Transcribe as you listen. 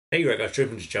Hey Greg, guys,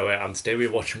 Driven to Joey, and today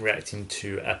we're watching reacting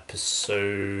to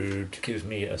episode, give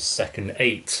me a second,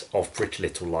 8 of Pretty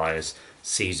Little Liars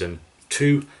season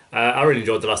 2. I really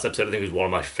enjoyed the last episode. I think it was one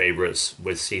of my favourites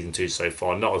with season 2 so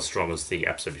far. Not as strong as the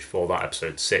episode before that,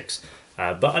 episode 6.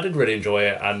 But I did really enjoy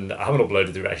it, and I haven't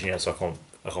uploaded the reaction yet, so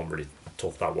I can't really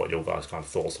talk about what your guys' kind of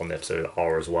thoughts on the episode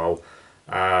are as well.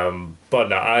 But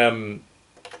no, I am.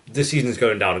 This season's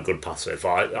going down a good path so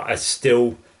far. I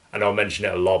still, and I'll mention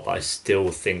it a lot, but I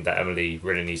still think that Emily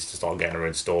really needs to start getting her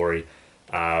own story.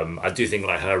 I do think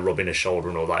like her rubbing her shoulder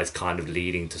and all that is kind of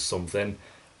leading to something.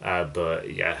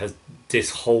 But yeah,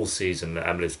 this whole season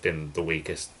Emily's been the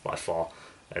weakest by far,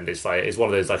 and it's one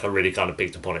of those like I really kind of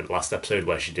picked up on it last episode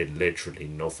where she did literally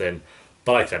nothing.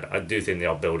 But like I said, I do think they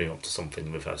are building up to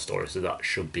something with her story, so that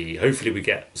should be. Hopefully, we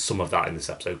get some of that in this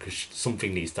episode because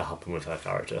something needs to happen with her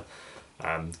character.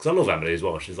 Because I love Emily as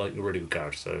well. She's like a really good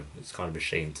character, so it's kind of a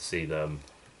shame to see them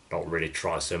not really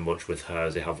try so much with her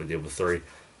as they have with the other three.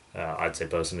 I'd say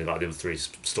personally, like the other three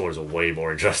stories are way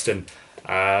more interesting.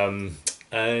 And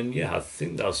yeah, I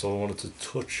think that's all I wanted to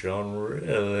touch on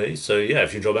really. So yeah,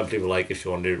 if you enjoyed that, leave a like. If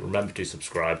you want to, remember to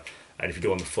subscribe. And if you do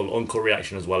want the full Uncle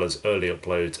reaction as well as early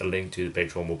uploads, a link to the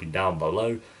Patreon will be down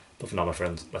below. But for now, my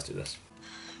friends, let's do this.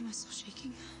 Am I still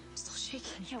shaking? I'm still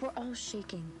shaking. Yeah, we're all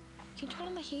shaking. Can you turn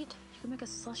on the heat? You can make a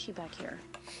slushy back here.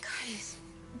 Guys,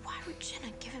 why would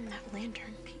Jenna give him that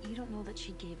lantern? You don't know that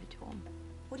she gave it to him.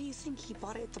 What do you think? He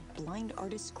bought it at the Blind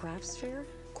Artist Crafts Fair?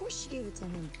 Of course she gave it to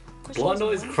him. Blind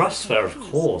Artist Crafts Fair, of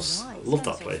course. Love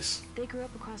that place. They grew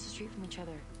up across the street from each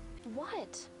other.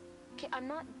 What? Okay, I'm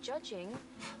not judging.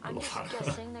 I'm just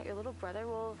guessing that your little brother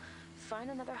will find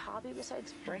another hobby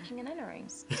besides breaking and entering.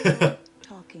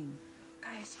 Talking.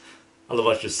 Guys, I love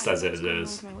how she just says it as it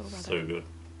is. So good.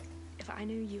 if I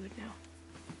knew, you would know.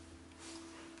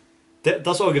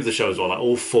 That's what I give the show as well. Like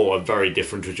all four are very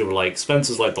different to each other. Like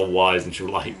Spencer's like the wise, and she'll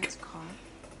like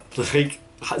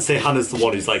say Hannah's the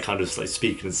one who's like kind of like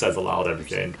speaking and says aloud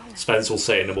everything. Spencer will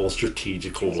say it in a more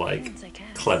strategical, like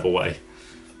clever way.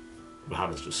 But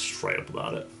Hannah's just straight up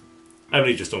about it.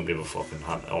 Emily just don't give a fuck, and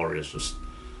Aria's just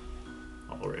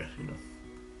Aria, you know.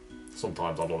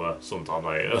 Sometimes I love her, sometimes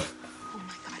I hate her. Oh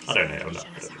my god, I don't hate her. he's No, at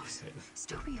Jenna's house. Is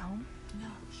Toby home? No,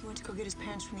 he went to go get his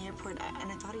parents from the airport,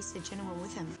 and I thought he said Jenna were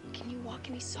with him. Can you walk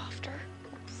any softer?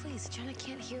 Oh, please, Jenna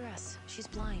can't hear us. She's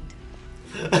blind.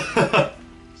 You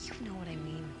know what I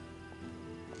mean.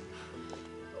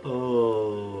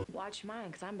 Oh. Watch mine,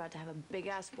 because I'm about to have a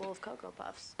big-ass bowl of Cocoa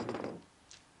Puffs.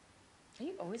 Are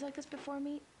you always like this before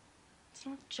meet? It's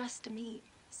not just a meet.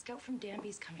 Scout from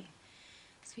Danby's coming.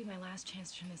 This will be my last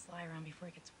chance to turn this lie around before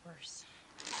it gets worse.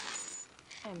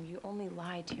 You only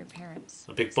lied to your parents.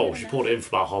 A big bowl. She poured it in for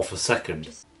about half a second.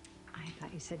 I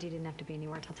thought you said you didn't have to be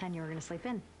anywhere till 10. You were going to sleep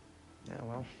in. Yeah,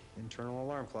 well, internal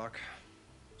alarm clock.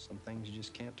 Some things you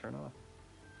just can't turn off.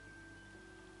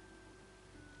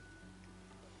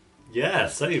 Yeah,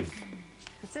 same.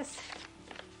 What's this?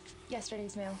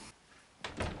 Yesterday's mail.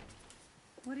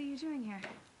 What are you doing here?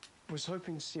 Was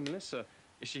hoping to see Melissa.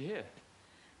 Is she here?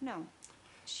 No.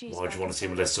 She's Why do you want to see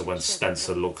Melissa when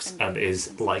Spencer looks and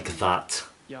is like that?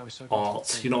 Yeah, I was hoping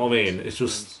Art, you know what I mean? It's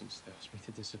just, They asked me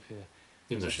to disappear.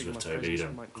 even though she's with Toby, you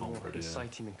don't might be can't more really.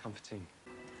 exciting and comforting.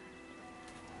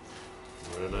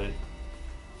 Really?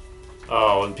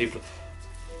 Oh, and people.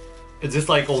 Is this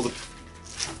like all the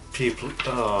people?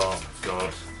 Oh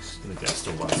god, I'm gonna get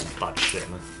still like some bad shit,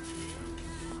 man.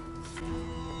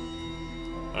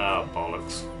 Ah,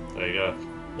 bollocks. There you go.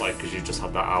 Like, because you just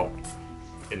had that out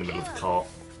in the middle of the cart.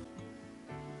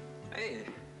 Hey,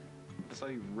 I saw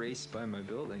you race by my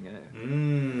building.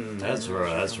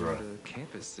 Ezra. To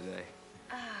campus today.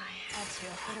 I had to.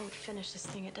 I thought I would finish this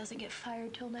thing. It doesn't get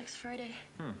fired till next Friday.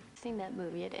 Seen that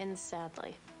movie. It ends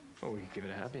sadly. Well, we could give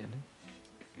it a happy ending.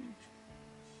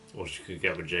 Or she could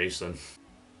get with Jason.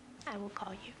 I will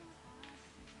call you.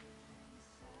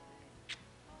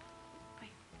 Bye.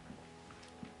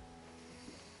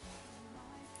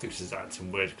 I think she's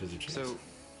acting weird because of Jason. So,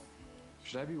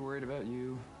 should I be worried about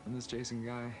you and this Jason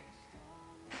guy?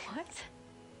 What?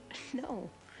 No.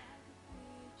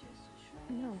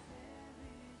 No.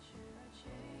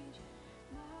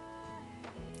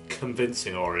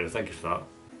 Convincing Aria, thank you for that.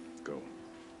 Go.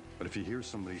 But if you hear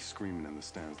somebody screaming in the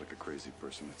stands like a crazy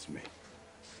person, it's me.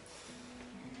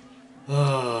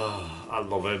 I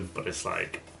love him, but it's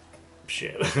like,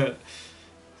 shit.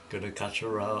 Gonna catch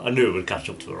her out. I knew it would catch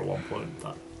up to her at one point,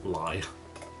 that lie.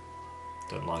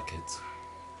 Don't like it.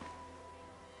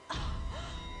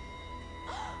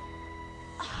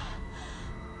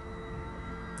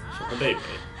 Is that the baby?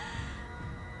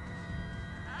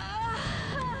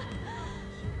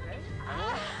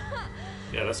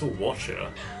 Yeah, let's all watch it.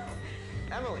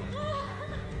 Emily!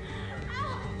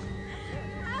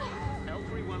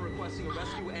 L31 requesting a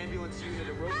rescue ambulance unit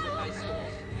at Roseland High School.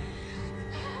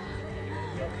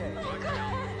 Okay.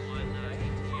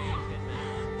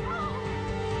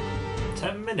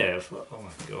 10 minutes? Oh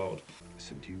my god.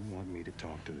 So do you want me to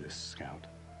talk to this scout?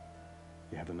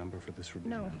 You have a number for this Rabina?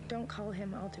 No, don't call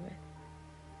him. I'll do it.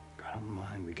 I don't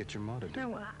mind. We get your mother.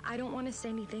 No, I don't want to say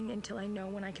anything until I know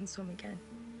when I can swim again.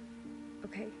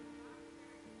 Okay?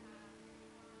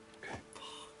 Okay.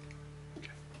 Okay.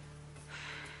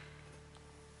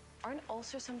 Aren't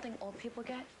ulcers something old people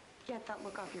get? Get that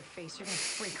look off your face. You're gonna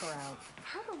freak her out.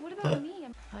 Herbert, what about me?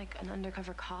 I'm like an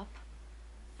undercover cop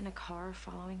in a car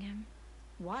following him.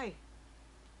 Why?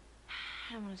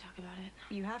 I don't want to talk about it.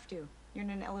 You have to. You're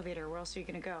in an elevator. Where else are you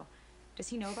gonna go? Does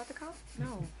he know about the cop?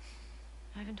 No,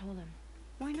 I haven't told him.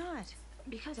 Why not?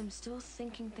 Because I'm still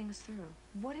thinking things through.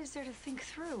 What is there to think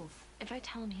through? If I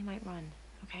tell him, he might run,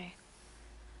 okay?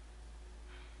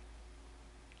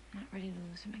 I'm not ready to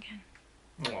lose him again.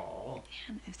 Aww.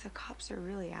 And if the cops are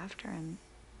really after him,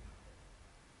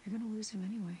 you're gonna lose him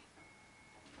anyway.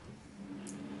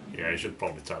 Yeah, you should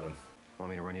probably tell him. Want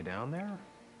me to run you down there?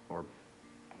 Or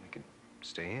we could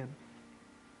stay in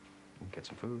and get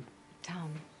some food.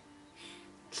 Tom,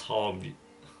 Tom,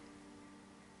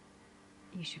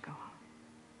 you should go home.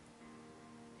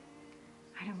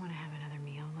 I don't want to have another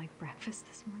meal like breakfast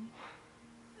this morning.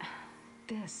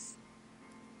 This.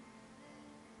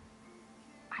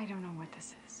 I don't know what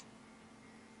this is.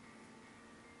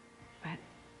 But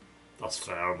that's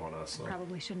fair, I'm honest. So.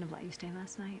 probably shouldn't have let you stay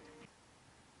last night.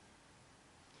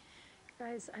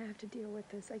 Guys, I have to deal with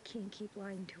this. I can't keep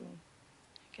lying to him.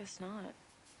 I guess not.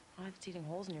 I'll have eating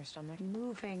holes in your stomach.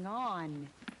 Moving on.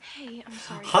 Hey, I'm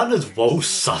sorry. Hannah's well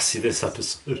sassy this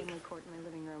episode. Family court in my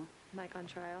living room. Mike on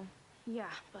trial?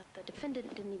 Yeah, but the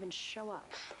defendant didn't even show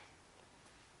up.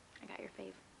 I got your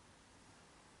fave.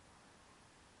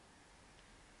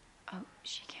 Oh,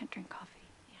 she can't drink coffee.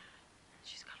 Yeah,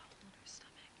 she's got a hole in her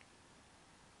stomach.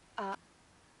 Are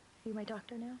you my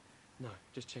doctor now? No,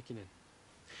 just checking in.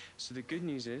 So the good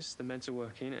news is the meds are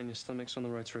working and your stomach's on the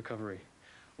road to recovery.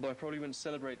 Although I probably wouldn't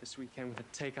celebrate this weekend with a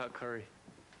takeout curry.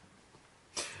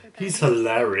 He's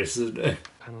hilarious, isn't he?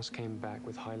 Panels came back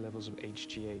with high levels of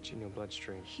HGH in your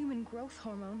bloodstream. Human growth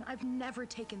hormone? I've never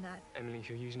taken that. Emily, if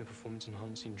you're using a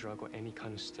performance-enhancing drug or any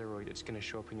kind of steroid, it's going to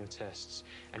show up in your tests.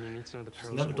 And you need to know the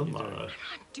perils Never of what done you're that doing. though.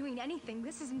 I'm not doing anything.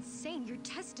 This is insane. Your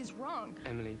test is wrong.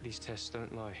 Emily, these tests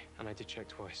don't lie, and I did check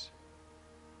twice.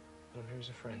 But I'm here as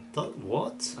a friend. That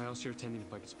what? I asked your attending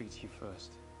if I could speak to you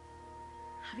first.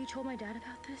 Have you told my dad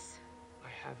about this? I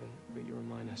haven't, but you're a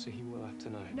minor, so he will have to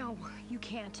know. No, you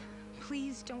can't.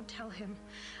 Please don't tell him.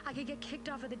 I could get kicked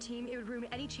off of the team. It would ruin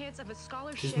any chance of a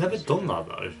scholarship. She's never done that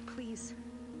though. Please.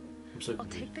 I'm so I'll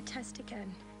confused. take the test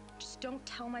again. Just don't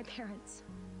tell my parents.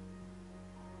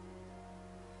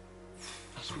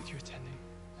 I'll speak to your attending,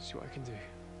 see what I can do.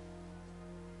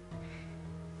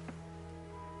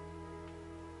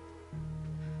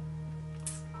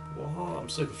 What? I'm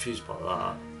so confused by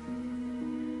that.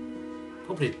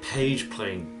 Probably Paige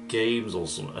playing games or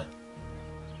something.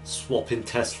 Swapping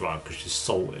tests around because she's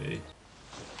salty.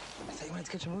 I thought you wanted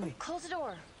to catch a movie. Close the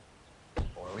door.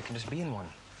 Or we can just be in one.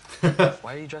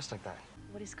 Why are you dressed like that?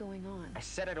 What is going on? I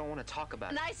said I don't want to talk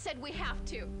about it. And I said we have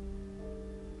to.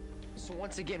 So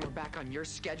once again, we're back on your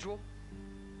schedule?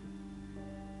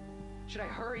 Should I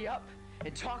hurry up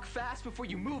and talk fast before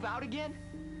you move out again?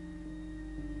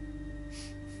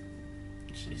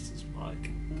 Jesus, Mike.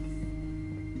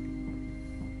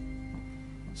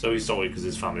 So he's sorry because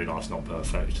his family life's not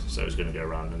perfect, so he's going to go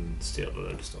around and steal a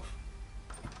load of stuff.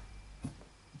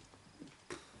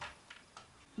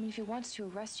 I mean, if he wants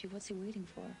to arrest you, what's he waiting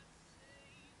for?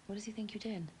 What does he think you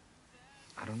did?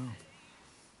 I don't know.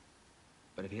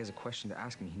 But if he has a question to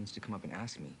ask me, he needs to come up and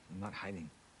ask me. I'm not hiding.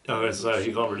 Oh, so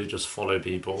you can't really just follow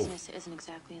people. Business isn't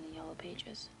exactly in the yellow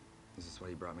pages. Is this why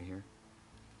you brought me here?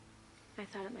 I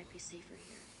thought it might be safer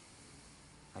here.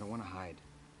 I don't want to hide.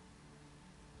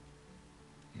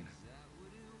 You know,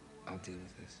 I'll deal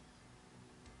with this.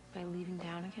 By leaving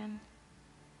town again?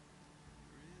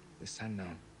 This time, no,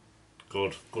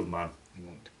 Good, good man. I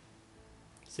won't.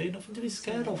 See, nothing to be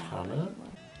scared of, Hannah.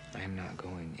 I am not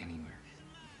going anywhere.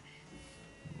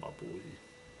 My boy.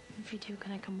 If you do,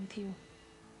 can I come with you?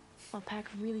 I'll pack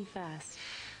really fast.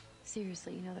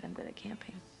 Seriously, you know that I'm good at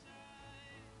camping.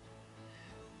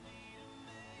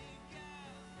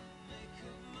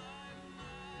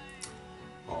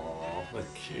 Aw, they're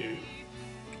cute.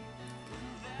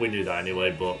 We knew that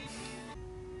anyway, but...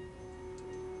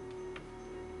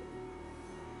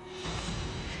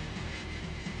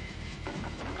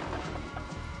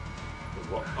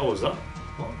 What? Oh, was that?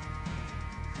 What?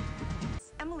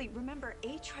 Emily, remember,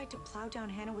 A tried to plow down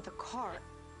Hannah with a car.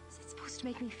 Is it supposed to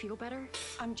make me feel better?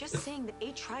 I'm just saying that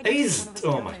A tried to A's- take one of us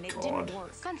oh down my and it God. didn't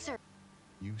work. Gunther.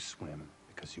 You swim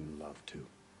because you love to.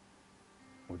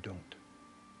 Or don't.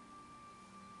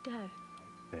 Dad.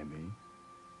 Baby,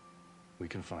 we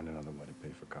can find another way to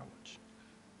pay for college.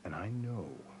 And I know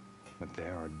that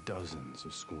there are dozens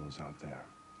of schools out there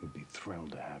who'd be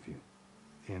thrilled to have you,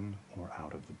 in or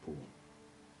out of the pool.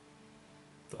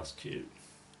 That's cute.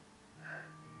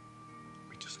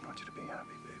 We just want you to be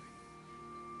happy, baby.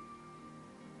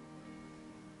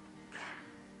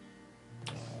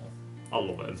 I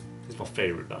love him. He's my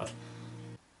favourite dad.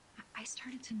 I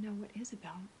started to know what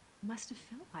Isabel must have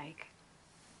felt like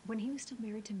when he was still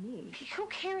married to me. Who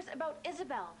cares about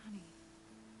Isabel? Honey,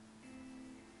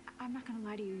 I'm not gonna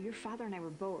lie to you. Your father and I were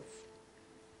both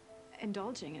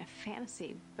indulging in a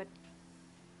fantasy, but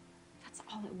that's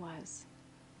all it was.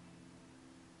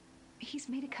 He's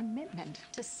made a commitment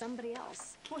to somebody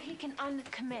else. Well, he can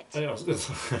uncommit. Oh, yeah, I was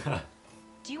gonna-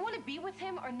 Do you want to be with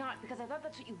him or not? Because I thought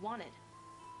that's what you wanted.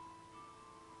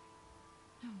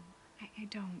 No, I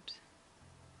don't.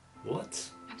 What?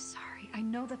 I'm sorry. I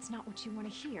know that's not what you want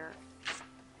to hear.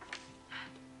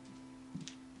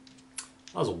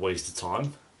 That was a waste of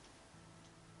time.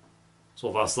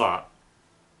 So that's that.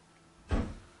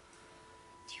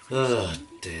 Ugh,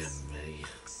 dear me.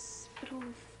 Hospital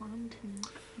Fontaine.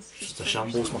 Just a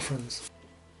shambles, my friends.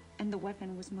 And the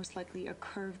weapon was most likely a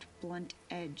curved, blunt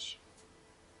edge.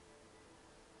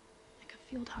 Like a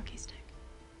field hockey stick.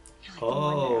 Yeah, like the one that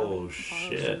Allie Oh, borrowed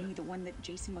shit. from me, the one that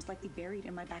Jason most likely buried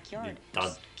in my backyard.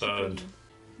 Dad burned.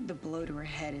 The blow to her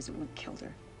head is what killed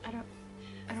her. I don't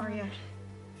Arya.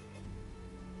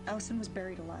 Allison was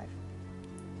buried alive.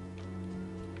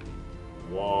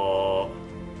 What?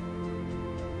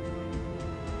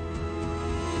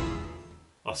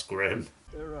 That's grim.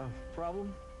 There a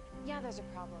problem? Yeah, there's a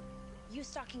problem. You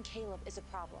stalking Caleb is a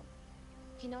problem.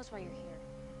 He knows why you're here.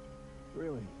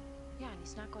 Really? Yeah, and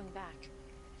he's not going back.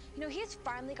 You know, he's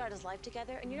finally got his life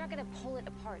together, and you're not gonna pull it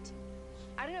apart.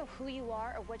 I don't know who you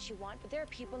are or what you want, but there are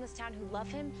people in this town who love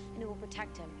him and who will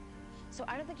protect him. So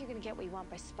I don't think you're gonna get what you want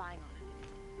by spying on him.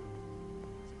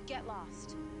 So get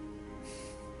lost.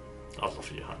 I'd love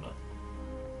for you, Hannah.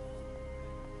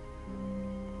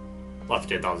 Life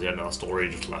did, that was the end of that story,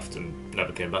 he just left and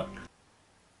never came back.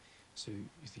 So you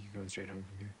think you're going straight home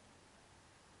from here?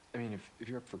 I mean, if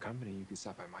you're up for company, you could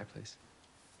stop by my place.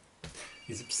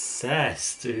 He's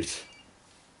obsessed, dude.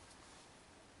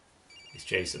 It's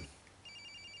Jason.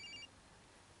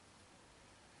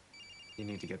 You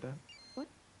need to get that?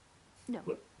 No.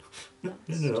 What? No, No,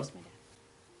 it's no, no. just my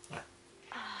dad.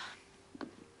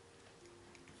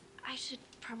 I should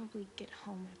probably get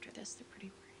home after this. They're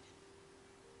pretty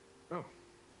worried.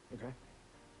 Oh, okay.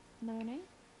 Another night?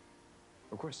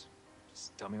 Of course.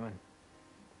 Just tell me when.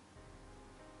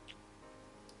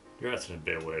 You're acting a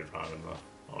bit weird around him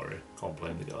though, Ari. Can't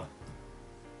blame the guy.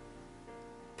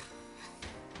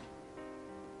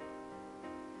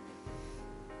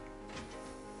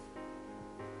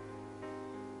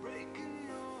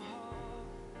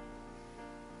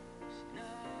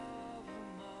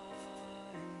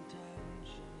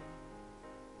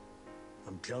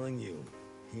 I'm telling you,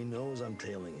 he knows I'm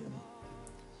tailing him.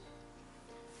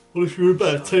 Well, if you're a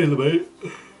bad tailor, mate.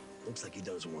 Looks like he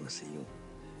doesn't want to see you.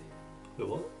 Wait,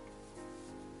 what?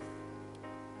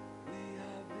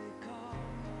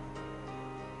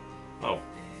 Oh.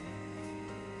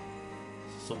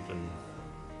 Something.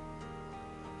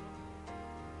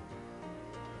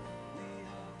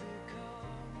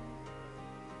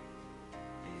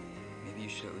 Maybe you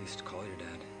should at least call your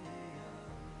dad.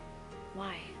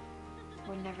 Why?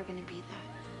 We're never gonna be that.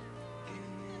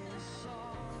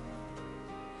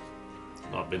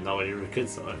 Not been that when you were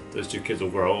kids though. Those two kids will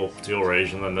grow up to your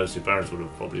age and then those two parents would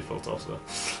have probably felt off so.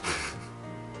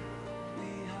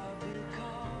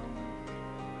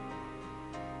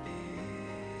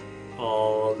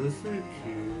 Oh, they're so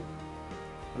cute.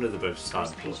 I know they're both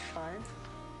sad, Page but 5.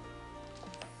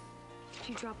 Did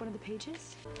you drop one of the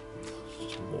pages?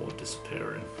 just more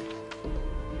disappearing.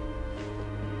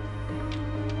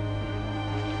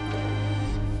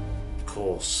 Of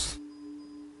course.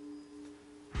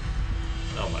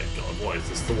 Oh my god, what is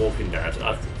this? The Walking Dead?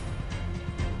 Oh,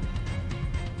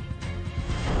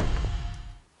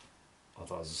 that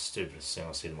was the stupidest thing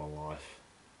I've seen in my life.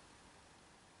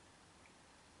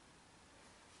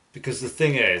 Because the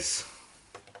thing is,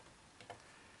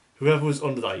 whoever was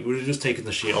under that, you would have just taken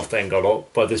the sheet off then got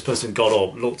up, but this person got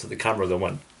up, looked at the camera, then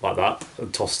went like that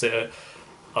and tossed it.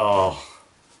 Oh.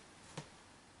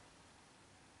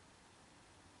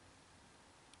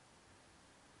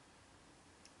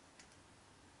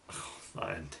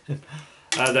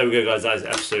 There we go, guys. That is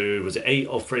episode, was it 8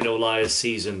 of Pretty Little Liars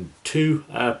season 2?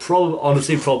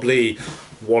 Honestly, probably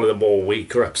one of the more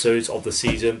weaker episodes of the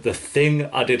season. The thing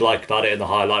I did like about it, and the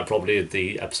highlight probably of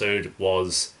the episode,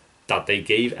 was that they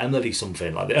gave Emily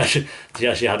something. Like she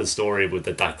actually had a story with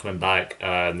the dad coming back,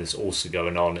 and there's also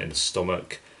going on in the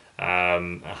stomach.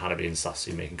 Hannah being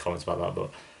sassy, making comments about that,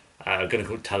 but going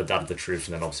to tell the dad the truth,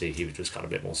 and then obviously he was just kind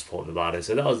of a bit more supportive about it.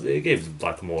 So it gave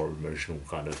like a more emotional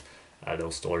kind of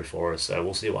little story for us. So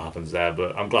we'll see what happens there.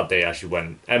 But I'm glad they actually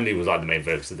went. Emily was like the main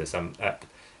focus of this.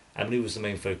 Emily was the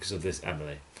main focus of this.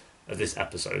 Of this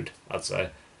episode, I'd say.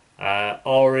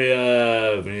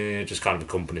 Arya just kind of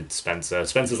accompanied Spencer.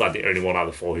 Spencer's like the only one out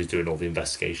of the 4 who's doing all the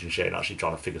investigation shit and actually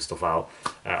trying to figure stuff out.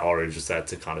 Arya was just there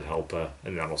to kind of help her,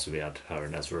 and then also we had her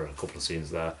and Ezra a couple of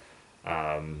scenes there.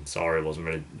 So Arya wasn't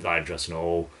really that interesting at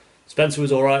all. Spencer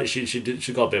was alright.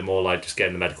 She got a bit more like just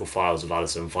getting the medical files of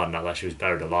Alison, finding out that she was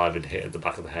buried alive and hit at the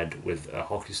back of the head with a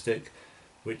hockey stick,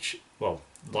 which, well,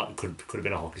 like could have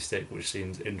been a hockey stick, which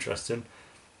seems interesting.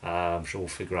 I'm sure we'll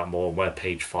figure out more where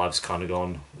page 5's kind of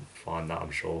gone. We'll find that, I'm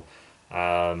sure.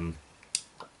 And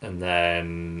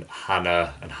then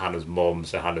Hannah and Hannah's mum.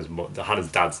 So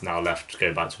Hannah's dad's now left to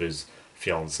go back to his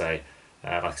fiance.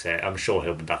 Like I say, I'm sure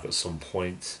he'll be back at some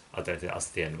point. I don't think that's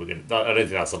the end. I don't think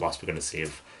that's the last we're going to see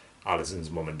of Alison's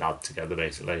mum and dad together,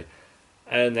 basically.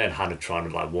 And then Hannah trying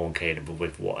to like warn Kaden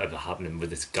with whatever happening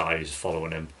with this guy who's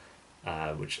following him,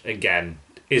 which again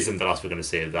isn't the last we're going to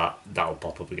see of that. That'll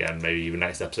pop up again, maybe even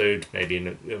next episode. Maybe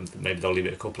they'll leave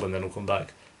it a couple and then it'll come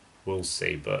back. We'll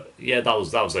see. But yeah, that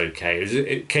was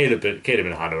okay. Caleb and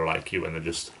Hannah are like cute when they're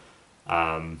just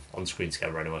on screen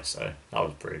together anyway. So that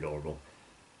was pretty adorable.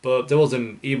 But there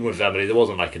wasn't, even with Emily, there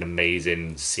wasn't like an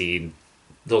amazing scene.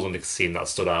 There wasn't a scene that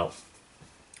stood out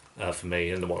for me,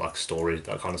 and there wasn't like a story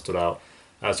that kind of stood out.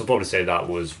 So I'll probably say that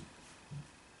was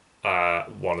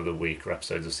one of the weaker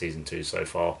episodes of season 2 so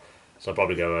far. So I'll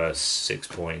probably go a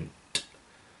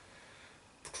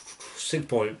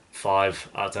 6.5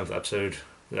 out of 10 for the episode.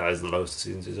 That is the lowest of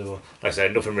season 2 so far. Like I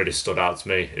said, nothing really stood out to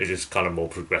me. It was just kind of more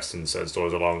progressing certain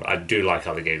stories along. I do like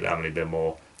how they gave Emily a bit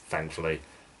more, thankfully,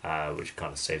 which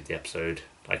kind of saved the episode.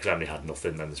 Like if Emily had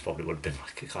nothing, then this probably would have been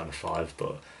like a kind of 5,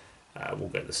 but we'll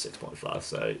get the 6.5.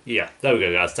 So yeah, there we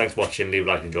go, guys. Thanks for watching. Leave a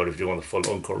like and enjoy if you want the full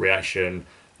uncut reaction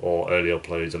or early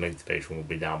uploads. A link to the Patreon will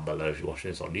be down below if you're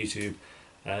watching this on YouTube.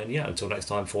 And yeah, until next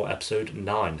time for episode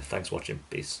 9. Thanks for watching.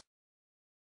 Peace.